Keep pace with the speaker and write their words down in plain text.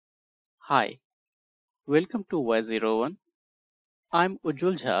Hi, welcome to Y01. I'm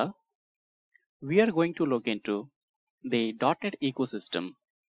Ujjwal Jha. We are going to look into the .NET ecosystem.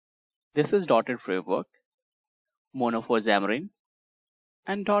 This is .NET Framework, Mono for Xamarin,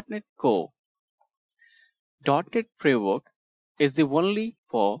 and .NET Core. .NET Framework is the only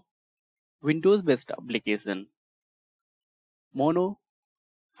for Windows-based application. Mono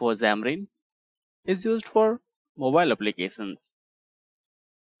for Xamarin is used for mobile applications.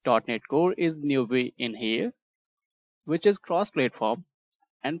 .NET Core is newbie in here, which is cross-platform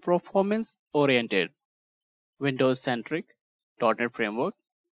and performance-oriented. Windows-centric .NET Framework.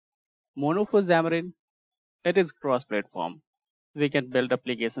 Mono for Xamarin, it is cross-platform. We can build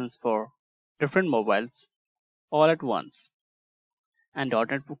applications for different mobiles all at once. And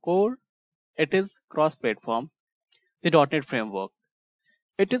 .NET Core, it is cross-platform. The .NET Framework,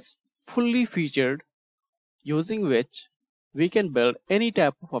 it is fully featured using which we can build any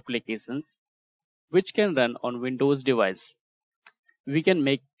type of applications which can run on Windows device. We can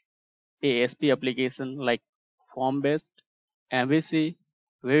make ASP application like form-based, MVC,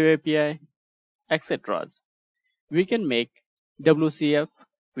 Web API, etc. We can make WCF,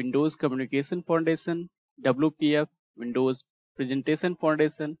 Windows Communication Foundation, WPF, Windows Presentation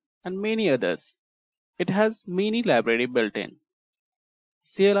Foundation, and many others. It has many library built in.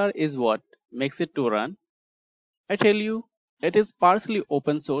 CLR is what makes it to run. I tell you, it is partially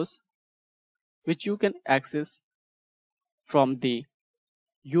open source, which you can access from the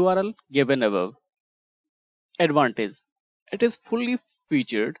URL given above. Advantage: it is fully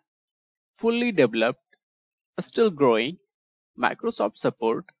featured, fully developed, still growing, Microsoft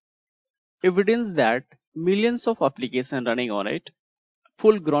support, evidence that millions of applications running on it,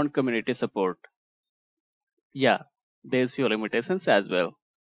 full grown community support. Yeah, there's few limitations as well.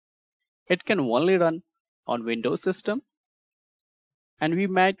 It can only run on Windows system and we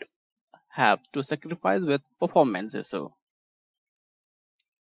might have to sacrifice with performance so.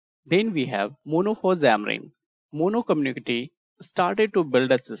 Then we have Mono for Xamarin. Mono community started to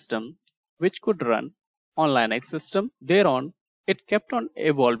build a system which could run on Linux system. Thereon, it kept on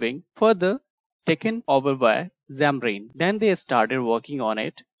evolving further, taken over by Xamarin. Then they started working on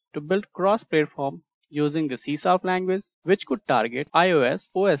it to build cross-platform using the C# language, which could target iOS,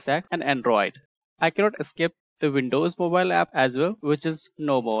 OS X, and Android. I cannot escape the Windows mobile app as well, which is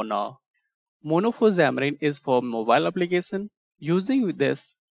no more now. Mono for Xamarin is for mobile application. Using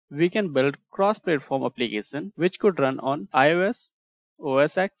this, we can build cross-platform application which could run on iOS,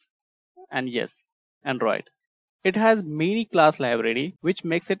 OS X, and yes, Android. It has many class library which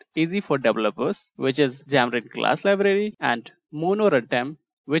makes it easy for developers, which is Xamarin class library and Mono runtime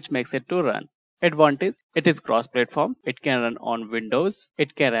which makes it to run. Advantage: it is cross-platform. It can run on Windows.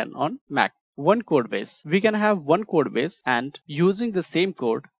 It can run on Mac. One code base. We can have one code base and using the same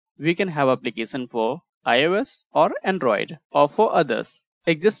code, we can have application for iOS or Android or for others.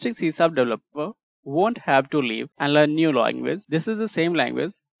 Existing C# developer won't have to leave and learn new language. This is the same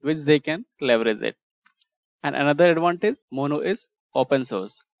language which they can leverage it. And another advantage, Mono is open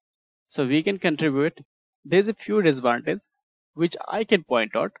source. So we can contribute. There's a few disadvantages which I can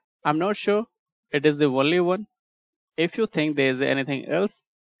point out. I'm not sure it is the only one. If you think there is anything else,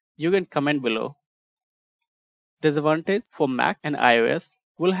 you can comment below. Disadvantage for Mac and iOS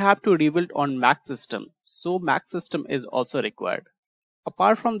will have to rebuild on Mac system. So Mac system is also required.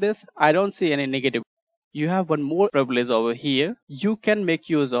 Apart from this, I don't see any negative. You have one more privilege over here. You can make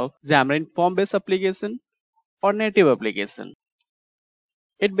use of Xamarin form-based application or native application.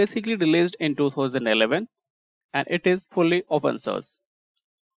 It basically released in 2011 and it is fully open source.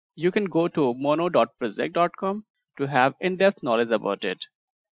 You can go to mono.project.com to have in-depth knowledge about it.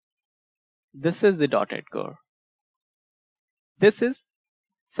 This is the .NET Core. This is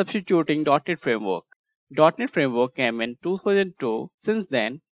substituting .NET Framework. .NET Framework came in 2002. Since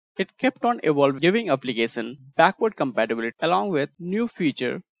then, it kept on evolving, giving application backward compatibility along with new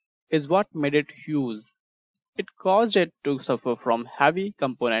feature is what made it huge. It caused it to suffer from heavy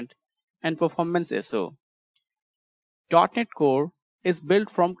component and performance issue. .NET Core is built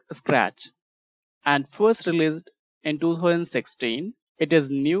from scratch and first released in 2016. It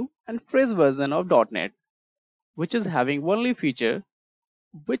is new and fresh version of .NET, which is having only feature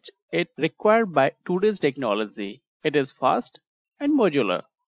which it required by today's technology. It is fast and modular.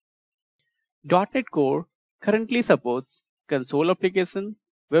 .NET Core currently supports console application,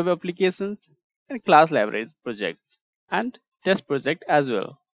 web applications, and class libraries projects, and test project as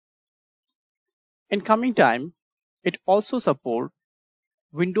well. In coming time, it also supports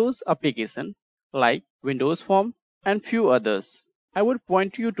Windows application like Windows Form and few others. I would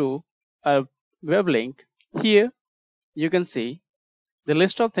point you to a web link. Here you can see The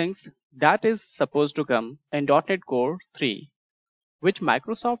list of things that is supposed to come in .NET Core 3, which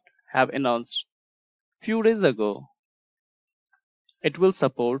Microsoft have announced few days ago. It will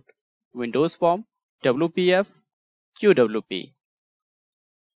support Windows Form, WPF, QWP.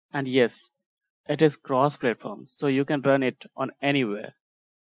 And yes, it is cross-platform, so you can run it on anywhere.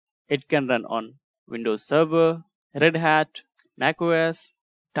 It can run on Windows Server, Red Hat, macOS,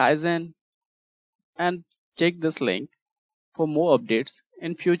 Tizen, and check this link for more updates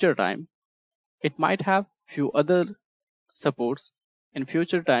in future time. It might have few other supports in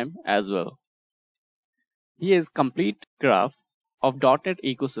future time as well. Here is complete graph of .NET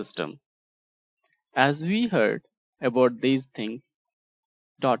ecosystem. As we heard about these things,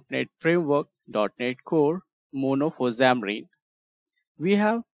 .NET Framework, .NET Core, Mono for Xamarin, we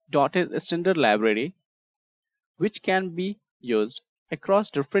have .NET Standard Library, which can be used across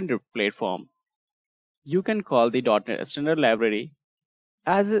different platforms. You can call the .NET Standard Library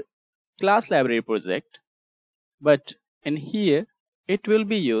as a class library project, but in here it will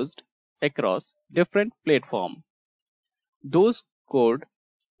be used across different platforms. Those code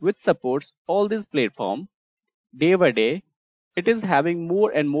which supports all these platforms, day by day, it is having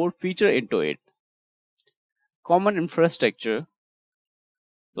more and more feature into it. Common infrastructure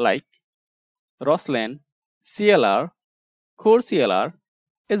like Roslyn, CLR, Core CLR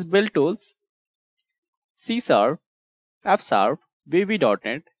is built tools, C Sharp, F Sharp,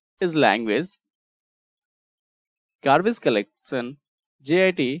 VB.NET is language, garbage collection,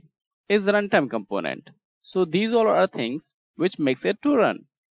 JIT is runtime component. So these all are things which makes it to run.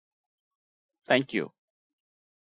 Thank you.